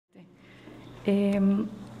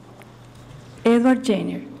Edward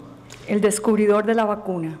Jenner, el descubridor de la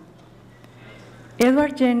vacuna.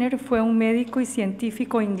 Edward Jenner fue un médico y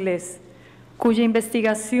científico inglés cuya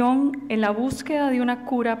investigación en la búsqueda de una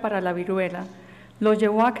cura para la viruela lo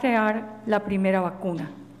llevó a crear la primera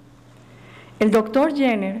vacuna. El doctor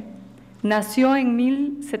Jenner nació en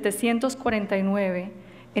 1749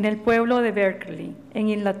 en el pueblo de Berkeley, en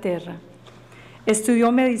Inglaterra.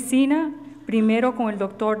 Estudió medicina primero con el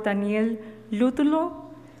doctor Daniel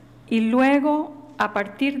Ludlow y luego, a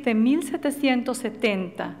partir de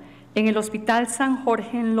 1770, en el Hospital San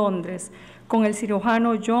Jorge en Londres, con el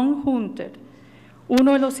cirujano John Hunter,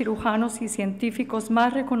 uno de los cirujanos y científicos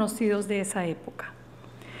más reconocidos de esa época.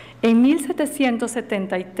 En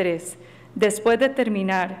 1773, después de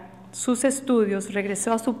terminar sus estudios,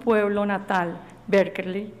 regresó a su pueblo natal,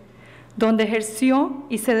 Berkeley, donde ejerció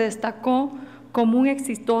y se destacó como un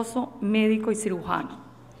exitoso médico y cirujano.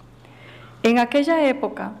 En aquella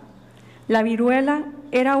época, la viruela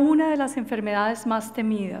era una de las enfermedades más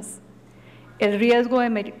temidas. El riesgo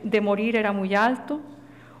de morir era muy alto.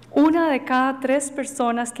 Una de cada 3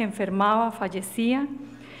 personas que enfermaba fallecía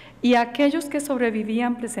y aquellos que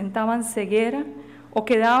sobrevivían presentaban ceguera o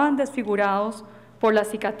quedaban desfigurados por las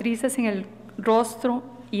cicatrices en el rostro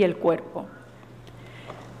y el cuerpo.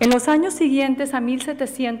 En los años siguientes a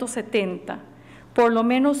 1770, por lo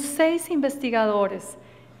menos 6 investigadores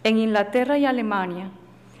en Inglaterra y Alemania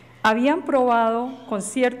habían probado con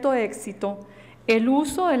cierto éxito el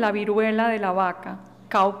uso de la viruela de la vaca,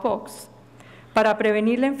 cowpox, para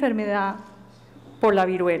prevenir la enfermedad por la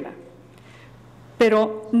viruela.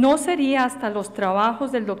 Pero no sería hasta los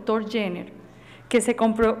trabajos del doctor Jenner que se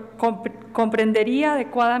comprendería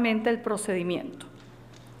adecuadamente el procedimiento.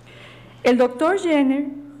 El doctor Jenner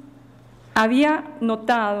había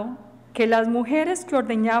notado que las mujeres que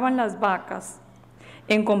ordeñaban las vacas,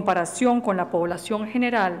 en comparación con la población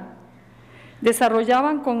general,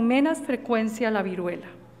 desarrollaban con menos frecuencia la viruela.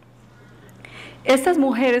 Estas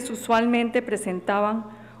mujeres usualmente presentaban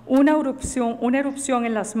una erupción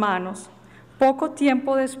en las manos poco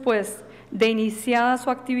tiempo después de iniciada su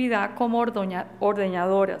actividad como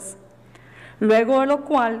ordeñadoras, luego de lo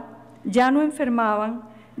cual ya no enfermaban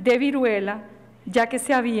de viruela, ya que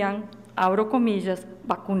se habían, abro comillas,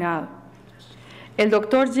 vacunado. El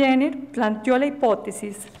doctor Jenner planteó la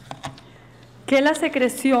hipótesis que la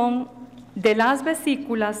secreción de las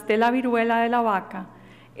vesículas de la viruela de la vaca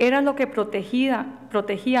era lo que protegía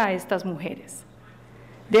a estas mujeres.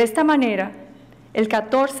 De esta manera, el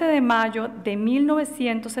 14 de mayo de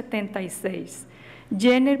 1976,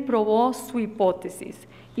 Jenner probó su hipótesis,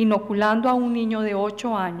 inoculando a un niño de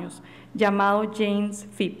 8 años llamado James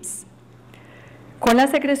Phipps, con la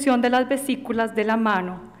secreción de las vesículas de la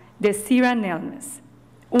mano de Sarah Nelmes,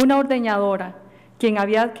 una ordeñadora quien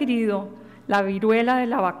había adquirido la viruela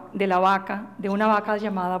de la vaca de una vaca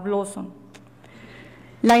llamada Blossom.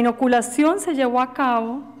 La inoculación se llevó a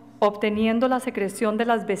cabo obteniendo la secreción de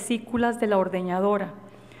las vesículas de la ordeñadora,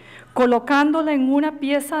 colocándola en una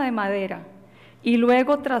pieza de madera y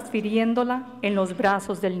luego transfiriéndola en los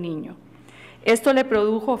brazos del niño. Esto le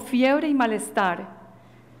produjo fiebre y malestar,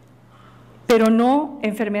 pero no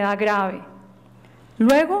enfermedad grave.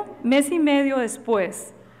 Luego, mes y medio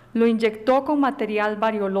después, lo inyectó con material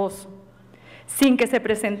varioloso, sin que se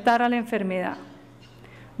presentara la enfermedad.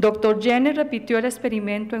 Dr. Jenner repitió el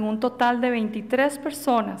experimento en un total de 23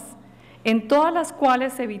 personas, en todas las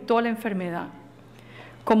cuales se evitó la enfermedad.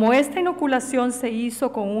 Como esta inoculación se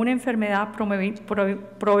hizo con una enfermedad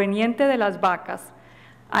proveniente de las vacas,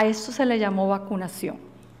 a esto se le llamó vacunación.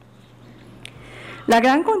 La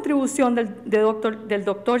gran contribución del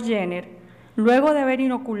doctor Jenner, luego de haber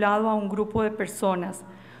inoculado a un grupo de personas,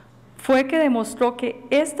 fue que demostró que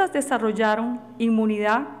éstas desarrollaron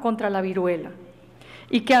inmunidad contra la viruela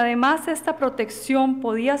y que además esta protección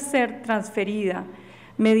podía ser transferida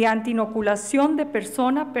mediante inoculación de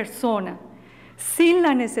persona a persona, sin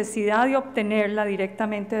la necesidad de obtenerla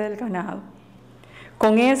directamente del ganado.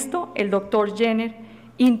 Con esto, el doctor Jenner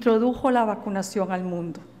introdujo la vacunación al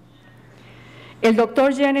mundo. El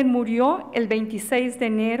doctor Jenner murió el 26 de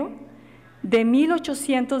enero de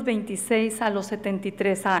 1826 a los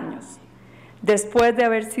 73 años, después de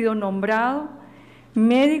haber sido nombrado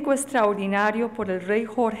médico extraordinario por el rey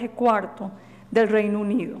Jorge IV del Reino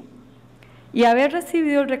Unido y haber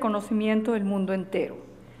recibido el reconocimiento del mundo entero.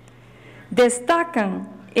 Destacan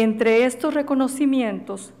entre estos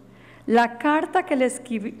reconocimientos la carta que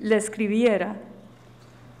le escribiera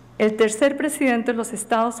el tercer presidente de los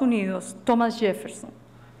Estados Unidos, Thomas Jefferson,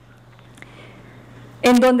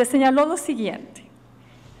 en donde señaló lo siguiente: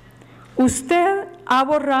 Usted ha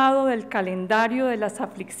borrado del calendario de las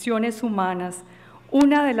aflicciones humanas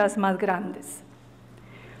una de las más grandes.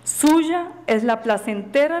 Suya es la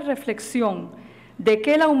placentera reflexión de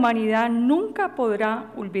que la humanidad nunca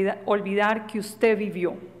podrá olvidar que usted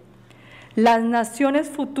vivió. Las naciones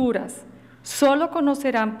futuras solo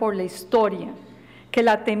conocerán por la historia que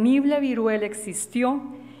la temible viruela existió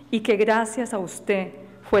y que gracias a usted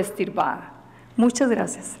fue extirpada. Muchas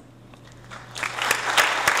gracias.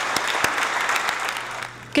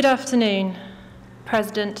 Good afternoon,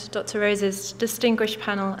 President, Dr. Roses, distinguished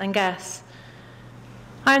panel and guests.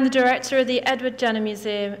 I am the director of the Edward Jenner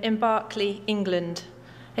Museum in Berkeley, England,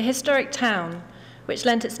 a historic town which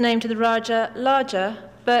lent its name to the larger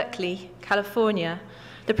Berkeley, California.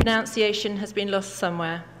 The pronunciation has been lost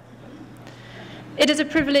somewhere. It is a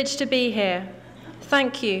privilege to be here.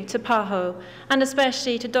 Thank you to PAHO and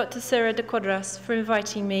especially to Dr. Sira de Quadras for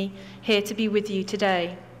inviting me here to be with you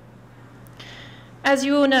today. As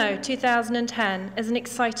you all know, 2010 is an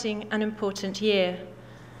exciting and important year,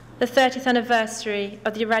 the 30th anniversary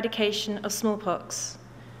of the eradication of smallpox.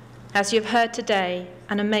 As you have heard today,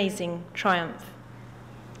 an amazing triumph.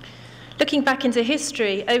 Looking back into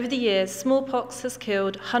history, over the years, smallpox has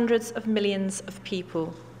killed hundreds of millions of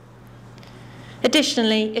people.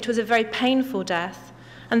 Additionally, it was a very painful death,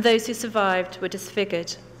 and those who survived were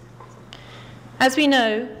disfigured. As we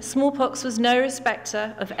know, smallpox was no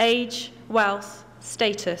respecter of age, wealth,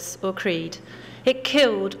 status, or creed. It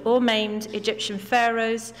killed or maimed Egyptian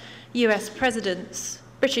pharaohs, US presidents,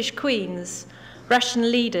 British queens,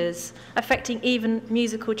 Russian leaders, affecting even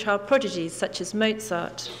musical child prodigies such as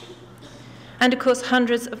Mozart. And of course,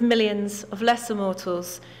 hundreds of millions of lesser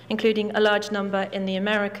mortals, including a large number in the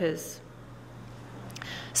Americas.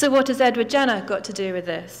 So what has Edward Jenner got to do with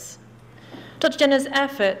this? Dr. Jenner's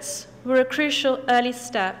efforts were a crucial early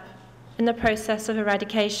step in the process of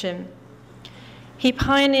eradication. He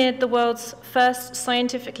pioneered the world's first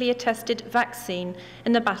scientifically attested vaccine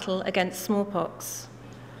in the battle against smallpox.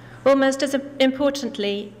 Almost as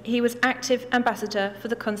importantly, he was active ambassador for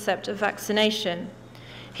the concept of vaccination.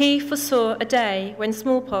 He foresaw a day when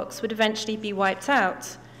smallpox would eventually be wiped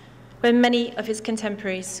out, when many of his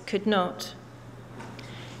contemporaries could not.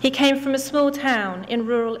 He came from a small town in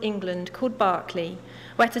rural England called Berkeley,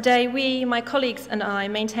 where today we, my colleagues and I,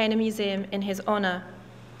 maintain a museum in his honour.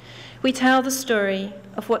 We tell the story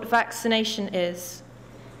of what vaccination is,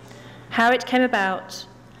 how it came about,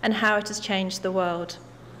 and how it has changed the world.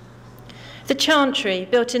 The Chantry,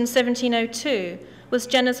 built in 1702, was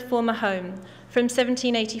Jenner's former home from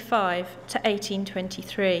 1785 to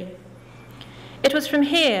 1823. It was from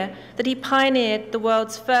here that he pioneered the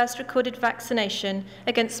world's first recorded vaccination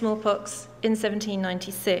against smallpox in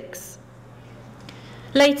 1796.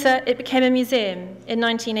 Later, it became a museum in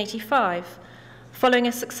 1985, following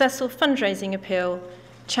a successful fundraising appeal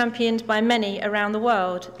championed by many around the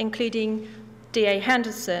world, including D.A.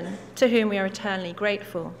 Henderson, to whom we are eternally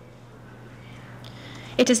grateful.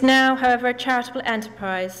 It is now, however, a charitable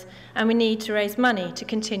enterprise, and we need to raise money to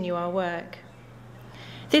continue our work.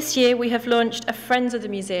 This year, we have launched a Friends of the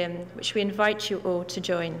Museum, which we invite you all to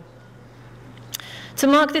join. To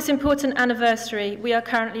mark this important anniversary, we are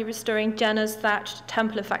currently restoring Jenner's thatched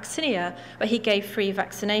Temple of Vaccinia, where he gave free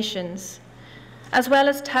vaccinations. As well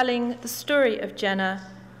as telling the story of Jenner,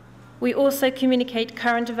 we also communicate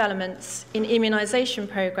current developments in immunization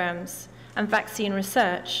programs and vaccine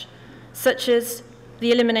research, such as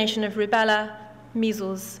the elimination of rubella,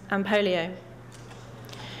 measles, and polio.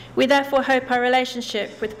 We therefore hope our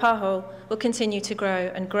relationship with PAHO will continue to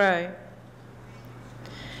grow and grow.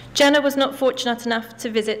 Jenner was not fortunate enough to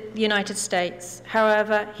visit the United States.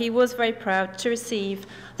 However, he was very proud to receive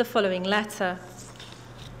the following letter.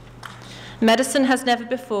 Medicine has never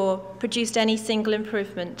before produced any single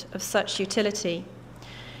improvement of such utility.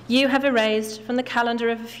 You have erased from the calendar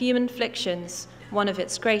of human afflictions one of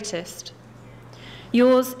its greatest.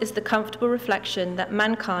 Yours is the comfortable reflection that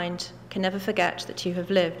mankind can never forget that you have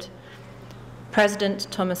lived. President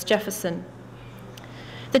Thomas Jefferson.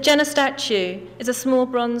 The Jenner statue is a small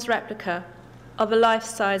bronze replica of a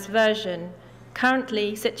life-size version,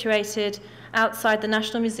 currently situated outside the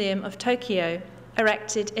National Museum of Tokyo,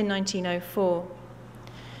 erected in 1904.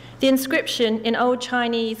 The inscription in Old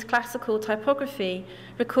Chinese classical typography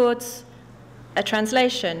records a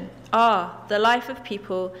translation, the life of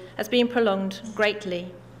people has been prolonged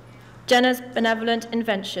greatly. Jenner's benevolent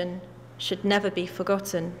invention should never be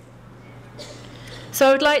forgotten. So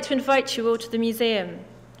I would like to invite you all to the museum.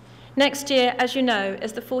 Next year, as you know,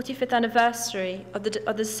 is the 45th anniversary of the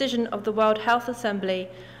decision of the World Health Assembly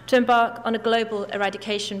to embark on a global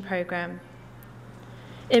eradication program.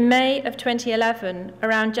 In May of 2011,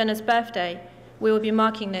 around Jenna's birthday, we will be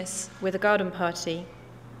marking this with a garden party.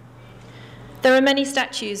 There are many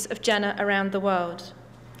statues of Jenna around the world.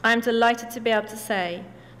 I am delighted to be able to say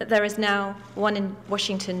that there is now one in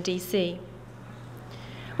Washington, D.C.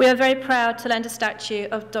 We are very proud to lend a statue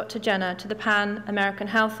of Dr. Jenna to the Pan American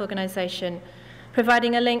Health Organization,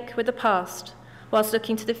 providing a link with the past whilst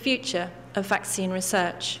looking to the future of vaccine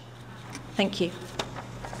research. Thank you.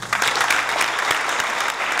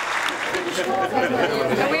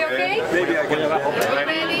 Are we okay? Maybe I can help.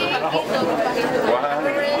 Ready? 1, 2,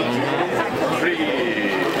 3.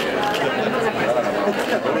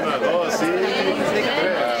 1, 2, 3.